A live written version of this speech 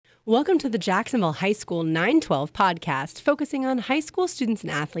Welcome to the Jacksonville High School 912 podcast, focusing on high school students and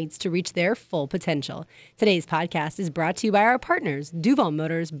athletes to reach their full potential. Today's podcast is brought to you by our partners, Duval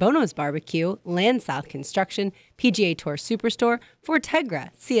Motors, Bono's Barbecue, Land South Construction, PGA Tour Superstore, Fortegra,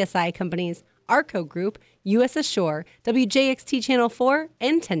 CSI Companies, Arco Group, US Assure, WJXT Channel 4,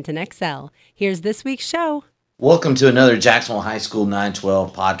 and Tenton XL. Here's this week's show. Welcome to another Jacksonville High School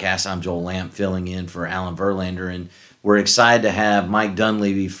 912 podcast. I'm Joel Lamp filling in for Alan Verlander, and we're excited to have Mike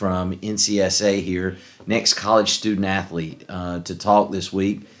Dunleavy from NCSA here, next college student athlete, to talk this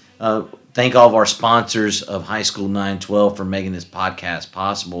week. Thank all of our sponsors of High School 912 for making this podcast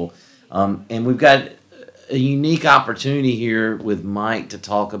possible. And we've got a unique opportunity here with Mike to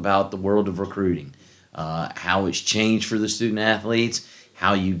talk about the world of recruiting, how it's changed for the student athletes,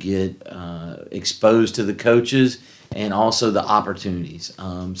 how you get exposed to the coaches, and also the opportunities.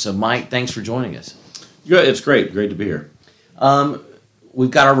 So, Mike, thanks for joining us. Yeah, it's great. Great to be here. We've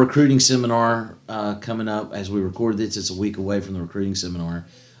got our recruiting seminar coming up as we record this. It's a week away from the recruiting seminar.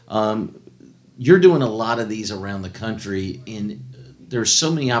 You're doing a lot of these around the country, and there's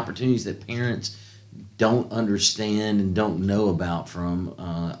so many opportunities that parents don't understand and don't know about from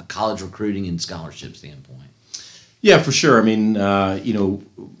a college recruiting and scholarship standpoint. Yeah, for sure. I mean,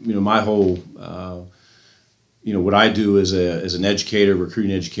 my whole, what I do as an educator,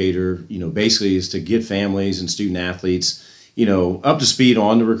 recruiting educator, basically is to get families and student athletes, up to speed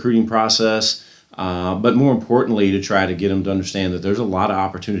on the recruiting process, but more importantly, to try to get them to understand that there's a lot of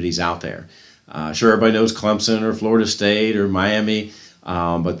opportunities out there. Sure, everybody knows Clemson or Florida State or Miami,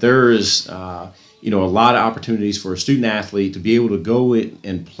 but there is, a lot of opportunities for a student athlete to be able to go in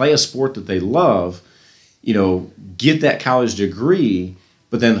and play a sport that they love, get that college degree,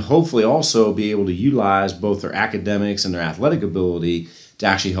 but then hopefully also be able to utilize both their academics and their athletic ability to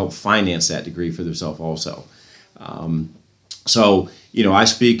actually help finance that degree for themselves also. I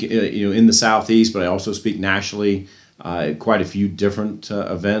speak, in the Southeast, but I also speak nationally at quite a few different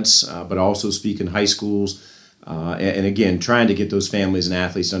events, but also speak in high schools. And again, trying to get those families and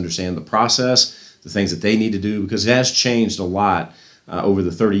athletes to understand the process, the things that they need to do, because it has changed a lot over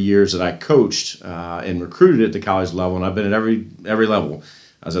the 30 years that I coached and recruited at the college level, and I've been at every level.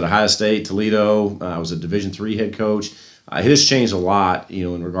 I was at Ohio State, Toledo. I was a Division III head coach. It has changed a lot,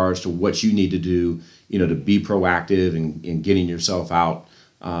 in regards to what you need to do, to be proactive in getting yourself out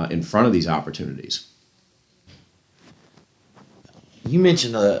in front of these opportunities. You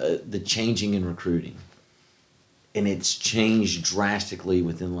mentioned the changing in recruiting, and it's changed drastically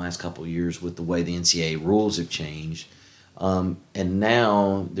within the last couple of years with the way the NCAA rules have changed. And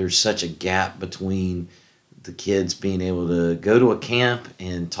now there's such a gap between the kids being able to go to a camp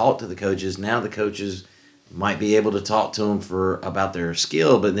and talk to the coaches. Now the coaches might be able to talk to them about their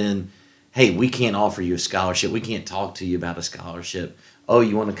skill, but then, hey, we can't offer you a scholarship. We can't talk to you about a scholarship. Oh,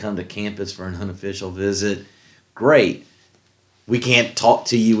 you want to come to campus for an unofficial visit? Great. We can't talk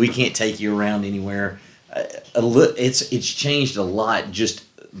to you. We can't take you around anywhere. It's changed a lot, just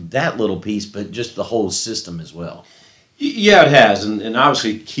that little piece, but just the whole system as well. Yeah, it has, and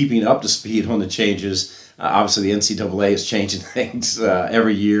obviously keeping up to speed on the changes. Obviously, the NCAA is changing things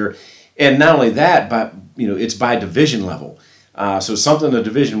every year, and not only that, but it's by division level. So something a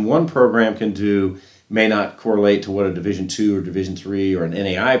Division I program can do may not correlate to what a Division II or Division III or an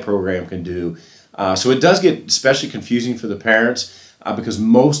NAI program can do. So it does get especially confusing for the parents because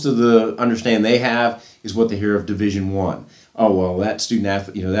most of the understanding they have is what they hear of Division I. Oh, well, that student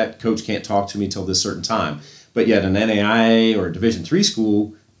athlete, that coach can't talk to me till this certain time. But yet an NAIA or a Division III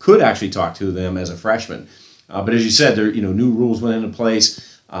school could actually talk to them as a freshman. But as you said, there new rules went into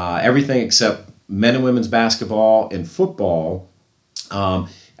place. Everything except men and women's basketball and football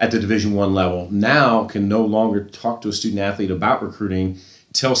at the Division I level now can no longer talk to a student athlete about recruiting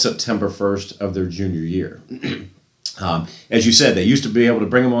till September 1st of their junior year. As you said, they used to be able to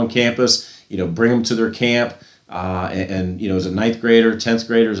bring them on campus, bring them to their camp, and as a 9th grader, 10th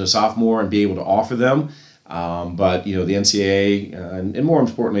grader, as a sophomore, and be able to offer them. But the NCAA and more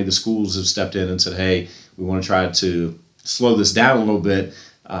importantly, the schools have stepped in and said, hey, we want to try to slow this down a little bit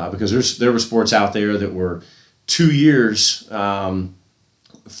because there were sports out there that were 2 years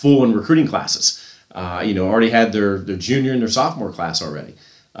full in recruiting classes. Already had their junior and their sophomore class already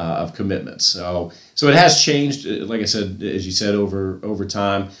of commitments. So it has changed, like I said, as you said, over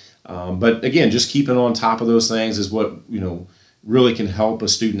time. But again, just keeping on top of those things is what really can help a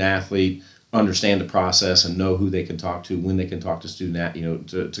student athlete understand the process and know who they can talk to, when they can talk to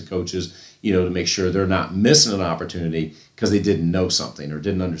to coaches, to make sure they're not missing an opportunity because they didn't know something or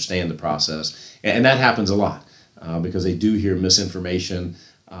didn't understand the process. And that happens a lot because they do hear misinformation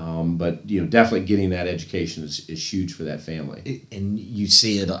But definitely getting that education is huge for that family. And you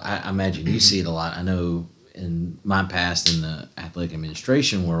see it, I imagine you see it a lot. I know in my past in the athletic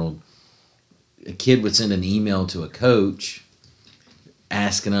administration world, a kid would send an email to a coach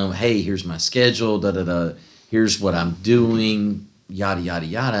asking them, hey, here's my schedule, here's what I'm doing, yada, yada,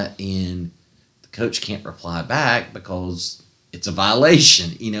 yada. And the coach can't reply back because it's a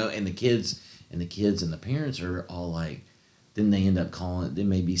violation, and the kids and the parents are all like, then they end up calling, there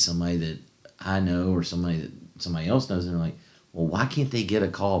may be somebody that I know or somebody that somebody else knows, and they're like, well, why can't they get a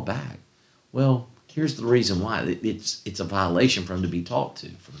call back? Well, here's the reason why. It's a violation for them to be talked to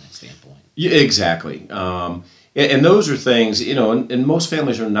from that standpoint. Yeah, exactly. And those are things, and most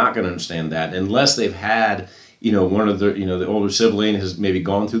families are not going to understand that unless they've had, one of the, the older sibling has maybe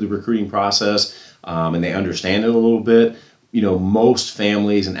gone through the recruiting process, and they understand it a little bit. Most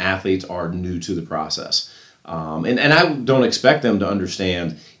families and athletes are new to the process. And I don't expect them to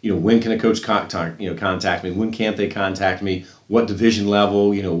understand, when can a coach contact me? When can't they contact me? What division level?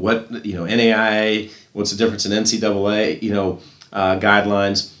 What NAIA? What's the difference in NCAA?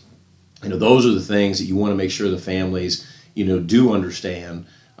 Guidelines. Those are the things that you want to make sure the families, do understand.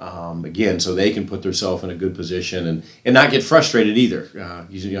 Again, so they can put themselves in a good position and not get frustrated either.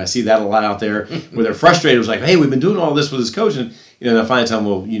 I see that a lot out there where they're frustrated. It was like, hey, we've been doing all this with this coach, and I find time,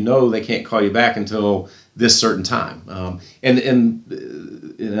 well, they can't call you back until this certain time. And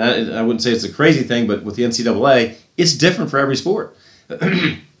I wouldn't say it's a crazy thing, but with the NCAA, it's different for every sport.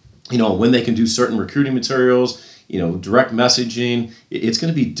 When they can do certain recruiting materials, direct messaging, it's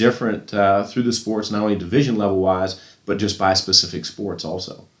going to be different through the sports, not only division level wise, but just by specific sports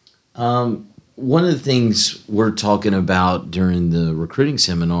also. One of the things we're talking about during the recruiting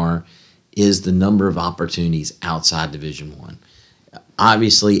seminar is the number of opportunities outside Division I.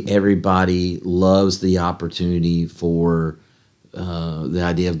 Obviously, everybody loves the opportunity for the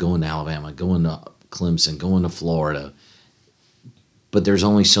idea of going to Alabama, going to Clemson, going to Florida. But there's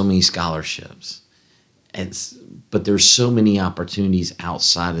only so many scholarships. But there's so many opportunities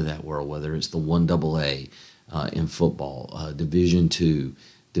outside of that world, whether it's the 1AA in football, Division II,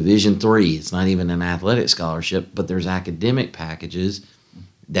 Division III. It's not even an athletic scholarship, but there's academic packages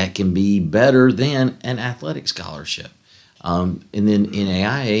that can be better than an athletic scholarship. And then in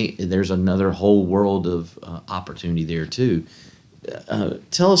AIA, there's another whole world of opportunity there too.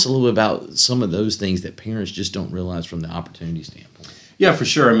 Tell us a little bit about some of those things that parents just don't realize from the opportunity standpoint. Yeah, for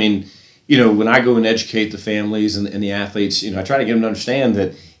sure. I mean, when I go and educate the families and the athletes, I try to get them to understand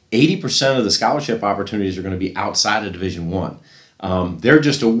that 80% of the scholarship opportunities are going to be outside of Division I. They're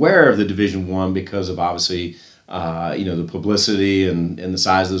just aware of the Division I because of obviously, the publicity and the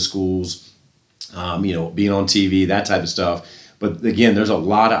size of the schools. Being on TV, that type of stuff. But again, there's a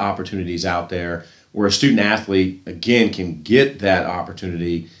lot of opportunities out there where a student athlete, again, can get that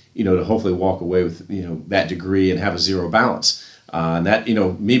opportunity, to hopefully walk away with, that degree and have a zero balance. And that,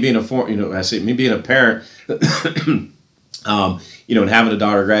 me being a parent, and having a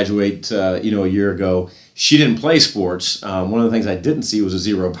daughter graduate, a year ago, she didn't play sports. One of the things I didn't see was a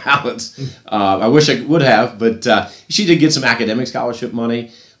zero balance. I wish I would have, but she did get some academic scholarship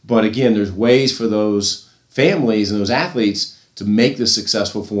money. But again, there's ways for those families and those athletes to make this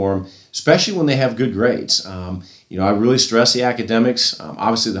successful for them, especially when they have good grades. I really stress the academics.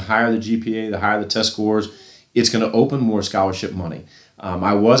 Obviously, the higher the GPA, the higher the test scores, it's going to open more scholarship money.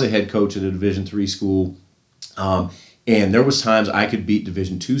 I was a head coach at a Division III school, and there was times I could beat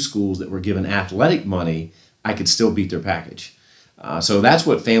Division II schools that were given athletic money. I could still beat their package. So that's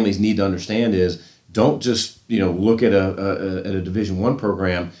what families need to understand is, don't just look at a Division I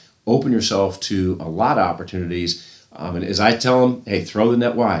program. Open yourself to a lot of opportunities. And as I tell them, hey, throw the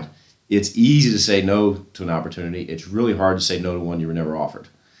net wide. It's easy to say no to an opportunity. It's really hard to say no to one you were never offered.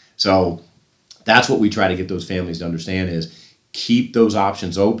 So that's what we try to get those families to understand is keep those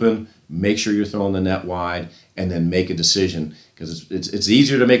options open. Make sure you're throwing the net wide, and then make a decision because it's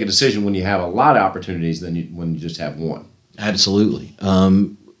easier to make a decision when you have a lot of opportunities than when you just have one. Absolutely.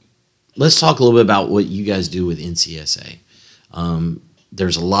 Let's talk a little bit about what you guys do with NCSA.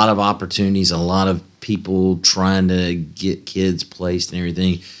 There's a lot of opportunities, a lot of people trying to get kids placed and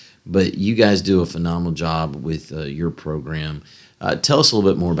everything, but you guys do a phenomenal job with your program. Tell us a little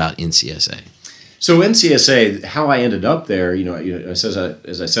bit more about NCSA. So NCSA, how I ended up there, as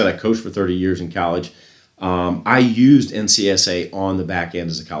I said, I coached for 30 years in college. I used NCSA on the back end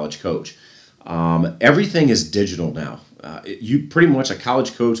as a college coach. Everything is digital now. You pretty much, a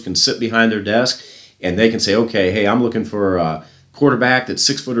college coach can sit behind their desk and they can say, okay, hey, I'm looking for a quarterback that's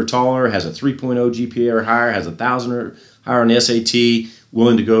 6 foot or taller, has a 3.0 GPA or higher, has 1,000 or higher on the SAT,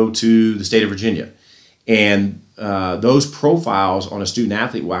 willing to go to the state of Virginia. And those profiles on a student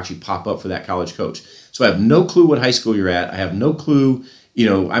athlete will actually pop up for that college coach. So I have no clue what high school you're at. I have no clue,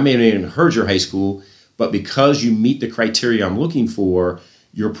 I may have even heard your high school, but because you meet the criteria I'm looking for,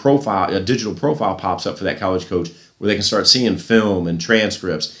 your profile, a digital profile pops up for that college coach where they can start seeing film and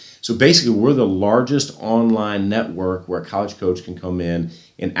transcripts. So basically, we're the largest online network where a college coach can come in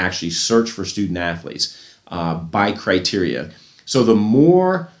and actually search for student athletes by criteria. So the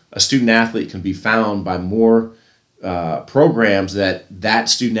more a student athlete can be found by more programs that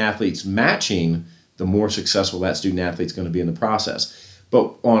student athlete's matching, the more successful that student athlete's going to be in the process.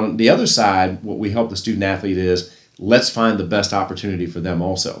 But on the other side, what we help the student athlete is, let's find the best opportunity for them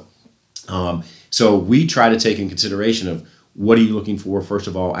also. So we try to take in consideration of what are you looking for, first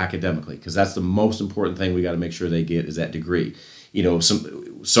of all, academically, because that's the most important thing we got to make sure they get is that degree.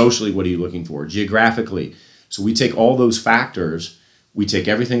 Socially, what are you looking for? Geographically. So we take all those factors, we take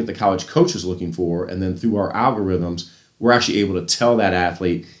everything that the college coach is looking for, and then through our algorithms, we're actually able to tell that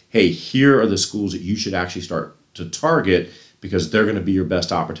athlete, hey, here are the schools that you should actually start to target because they're going to be your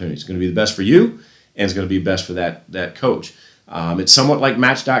best opportunity. It's going to be the best for you, and it's going to be best for that coach. It's somewhat like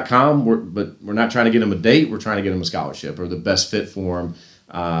Match.com, but we're not trying to get them a date. We're trying to get them a scholarship or the best fit for them,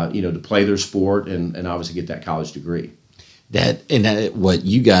 to play their sport and obviously get that college degree. What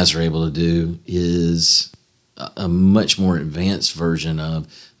you guys are able to do is a much more advanced version of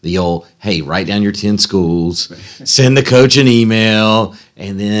the old, hey, write down your 10 schools, send the coach an email,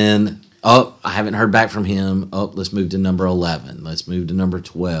 and then, I haven't heard back from him. Let's move to number 11. Let's move to number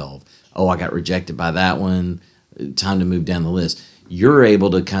 12. I got rejected by that one. Time to move down the list. You're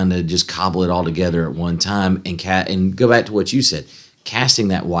able to kind of just cobble it all together at one time and go back to what you said, casting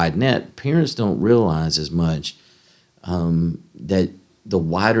that wide net. Parents don't realize as much that the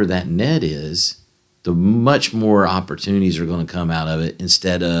wider that net is, the much more opportunities are going to come out of it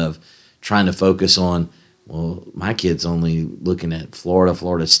instead of trying to focus on, well, my kid's only looking at Florida,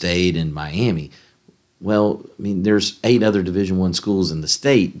 Florida State, and Miami. Well, I mean, there's 8 other Division I schools in the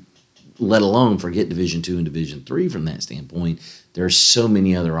state, let alone forget Division II and Division III from that standpoint. There are so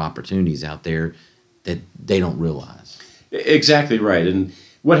many other opportunities out there that they don't realize. Exactly right. And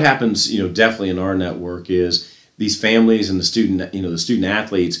what happens, definitely in our network is these families and the student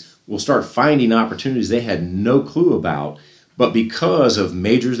athletes will start finding opportunities they had no clue about, but because of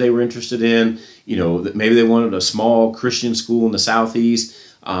majors they were interested in, that maybe they wanted a small Christian school in the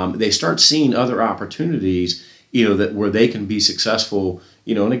Southeast, they start seeing other opportunities, that where they can be successful,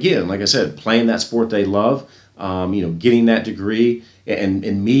 and again, like I said, playing that sport they love, getting that degree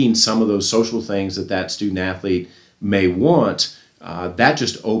and meeting some of those social things that student athlete may want. That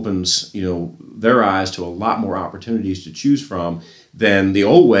just opens, their eyes to a lot more opportunities to choose from than the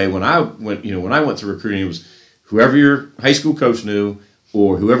old way. When I went through recruiting, it was whoever your high school coach knew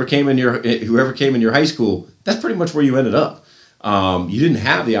or whoever came in your high school. That's pretty much where you ended up. You didn't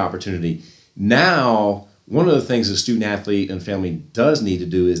have the opportunity. Now, one of the things a student athlete and family does need to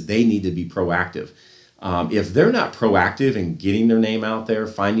do is they need to be proactive. If they're not proactive in getting their name out there,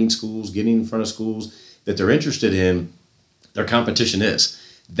 finding schools, getting in front of schools that they're interested in, their competition is.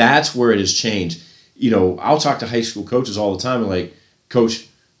 That's where it has changed. I'll talk to high school coaches all the time and like, Coach,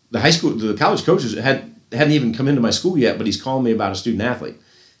 the college coaches hadn't even come into my school yet, but he's calling me about a student athlete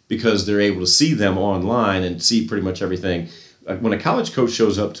because they're able to see them online and see pretty much everything. When a college coach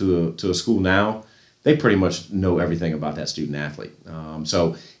shows up to a school now, they pretty much know everything about that student athlete.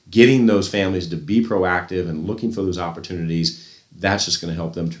 So getting those families to be proactive and looking for those opportunities, that's just going to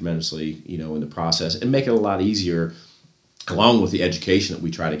help them tremendously, in the process and make it a lot easier, along with the education that we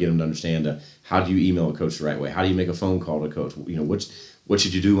try to get them to understand. How do you email a coach the right way? How do you make a phone call to a coach? What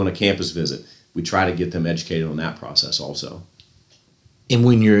should you do on a campus visit? We try to get them educated on that process also. And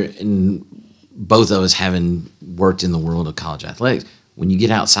when you're in, both of us having worked in the world of college athletics, when you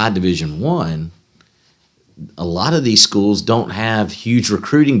get outside Division I, a lot of these schools don't have huge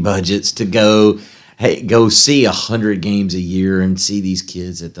recruiting budgets to go see 100 games a year and see these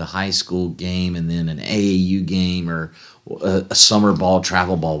kids at the high school game and then an AAU game or a summer ball,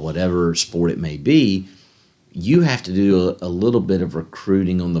 travel ball, whatever sport it may be. You have to do a little bit of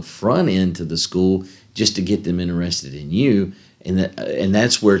recruiting on the front end to the school just to get them interested in you, and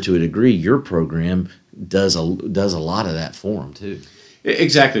that's where, to a degree, your program does a lot of that for them too.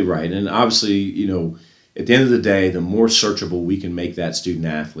 Exactly right, and obviously, at the end of the day, the more searchable we can make that student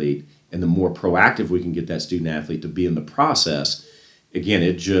athlete, and the more proactive we can get that student athlete to be in the process, again,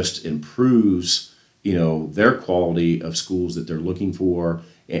 it just improves their quality of schools that they're looking for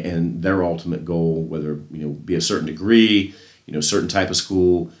and their ultimate goal, whether be a certain degree, certain type of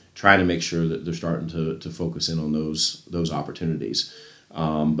school, trying to make sure that they're starting to focus in on those opportunities.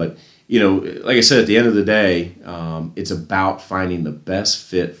 But like I said, at the end of the day, it's about finding the best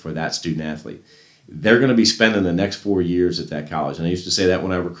fit for that student athlete. They're going to be spending the next 4 years at that college. And I used to say that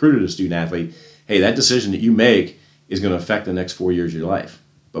when I recruited a student athlete, hey, that decision that you make is going to affect the next 4 years of your life.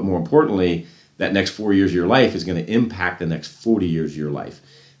 But more importantly, that next 4 years of your life is going to impact the next 40 years of your life.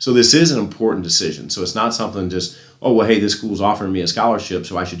 So this is an important decision. So it's not something just, oh, well, hey, this school's offering me a scholarship,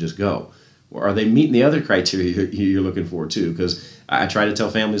 so I should just go. Or are they meeting the other criteria you're looking for too? Because I try to tell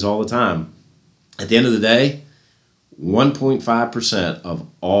families all the time, at the end of the day, 1.5% of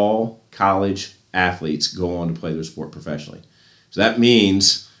all college athletes go on to play their sport professionally. So that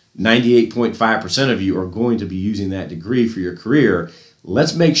means 98.5% of you are going to be using that degree for your career.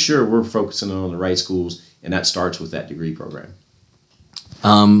 Let's make sure we're focusing on the right schools, and that starts with that degree program.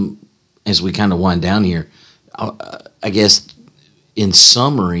 As we kind of wind down here, I guess in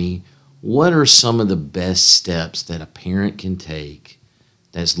summary, what are some of the best steps that a parent can take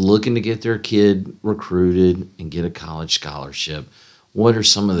that's looking to get their kid recruited and get a college scholarship? What are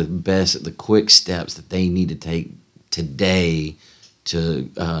some of the quick steps that they need to take today to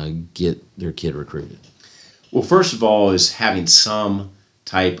get their kid recruited? Well, first of all is having some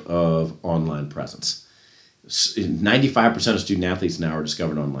type of online presence. 95% of student athletes now are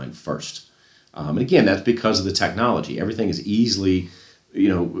discovered online first. And again, that's because of the technology. Everything is easily,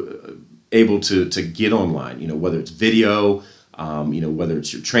 able to get online, whether it's video, whether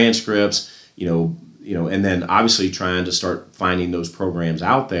it's your transcripts, and then obviously trying to start finding those programs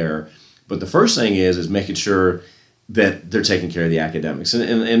out there. But the first thing is making sure that they're taking care of the academics.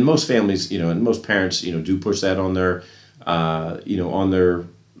 And most families, and most parents, do push that on their, on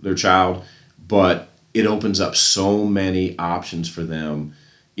their child. But it opens up so many options for them,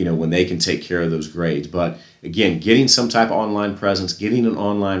 when they can take care of those grades. But again, getting some type of online presence, getting an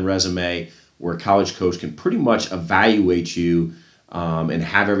online resume where a college coach can pretty much evaluate you and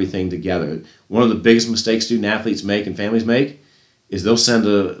have everything together. One of the biggest mistakes student athletes make and families make is they'll send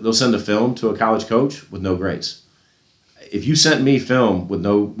a film to a college coach with no grades. If you sent me film with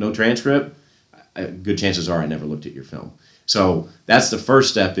no transcript, good chances are I never looked at your film. So that's the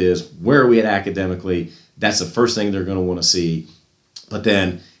first step is, where are we at academically? That's the first thing they're going to want to see. But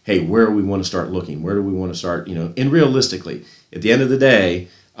then, hey, where do we want to start looking? Where do we want to start, and realistically, at the end of the day,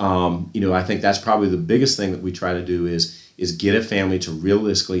 I think that's probably the biggest thing that we try to do is get a family to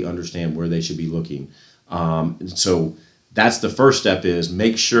realistically understand where they should be looking. So that's the first step, is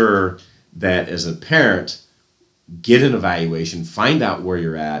make sure that as a parent, get an evaluation, find out where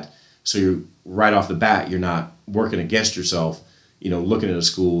you're at, so you're right off the bat, you're not working against yourself, looking at a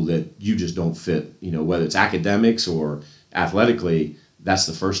school that you just don't fit, whether it's academics or athletically. That's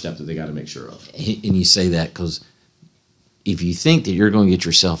the first step that they got to make sure of. And you say that because if you think that you're going to get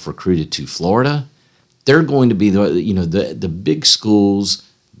yourself recruited to Florida, they're going to be the big schools.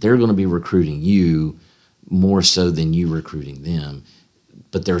 They're going to be recruiting you more so than you recruiting them.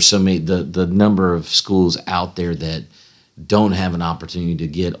 But there are so many, the number of schools out there that don't have an opportunity to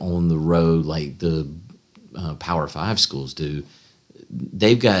get on the road like the Power 5 schools do.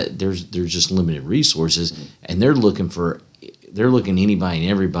 There's just limited resources, and they're looking anybody and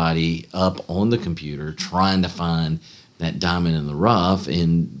everybody up on the computer trying to find that diamond in the rough,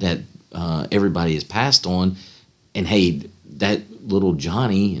 and that everybody is passed on. And hey, that little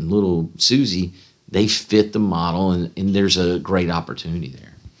Johnny and little Susie, they fit the model, and there's a great opportunity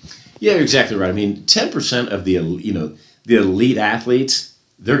there. Yeah, you're exactly right. I mean, 10% of the elite athletes,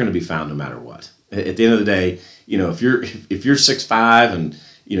 they're going to be found no matter what. At the end of the day, if you're 6'5" and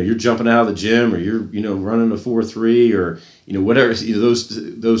you're jumping out of the gym, or you're running a 4.3, or whatever, those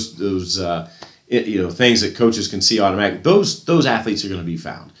things that coaches can see automatically, those athletes are going to be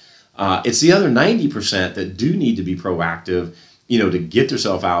found. It's the other 90% that do need to be proactive, to get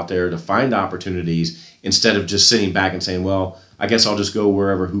themselves out there, to find opportunities, instead of just sitting back and saying, well, I guess I'll just go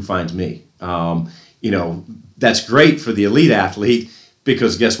who finds me. That's great for the elite athlete,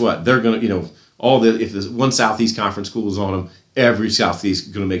 because guess what? They're going to, if there's one Southeast Conference school is on them, every Southeast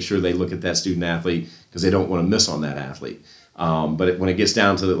is going to make sure they look at that student athlete, because they don't want to miss on that athlete. But when it gets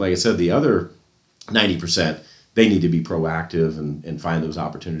down to, like I said, the other 90%, they need to be proactive and find those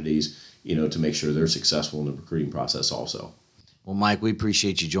opportunities, to make sure they're successful in the recruiting process also. Well, Mike, we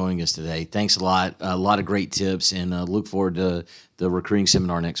appreciate you joining us today. Thanks a lot. A lot of great tips, and look forward to the recruiting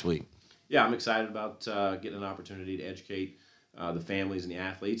seminar next week. Yeah, I'm excited about getting an opportunity to educate the families and the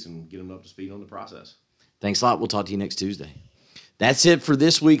athletes and get them up to speed on the process. Thanks a lot. We'll talk to you next Tuesday. That's it for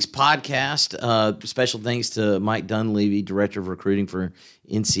this week's podcast. Special thanks to Mike Dunleavy, Director of Recruiting for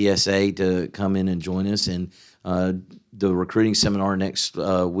NCSA, to come in and join us. And the recruiting seminar next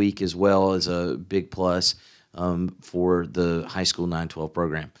week as well is a big plus for the high school 912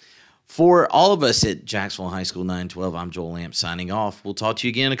 program. For all of us at Jacksonville High School 912, I'm Joel Lamp signing off. We'll talk to you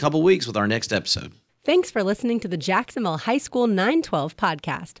again in a couple weeks with our next episode. Thanks for listening to the Jacksonville High School 912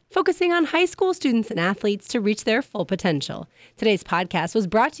 podcast, focusing on high school students and athletes to reach their full potential. Today's podcast was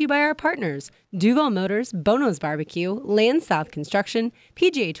brought to you by our partners, Duval Motors, Bono's Barbecue, Land South Construction,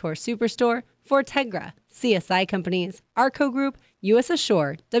 PGA Tour Superstore, Fortegra, CSI Companies, Arco Group, US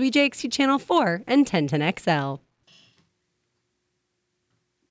Assure, WJXT Channel 4, and 1010XL.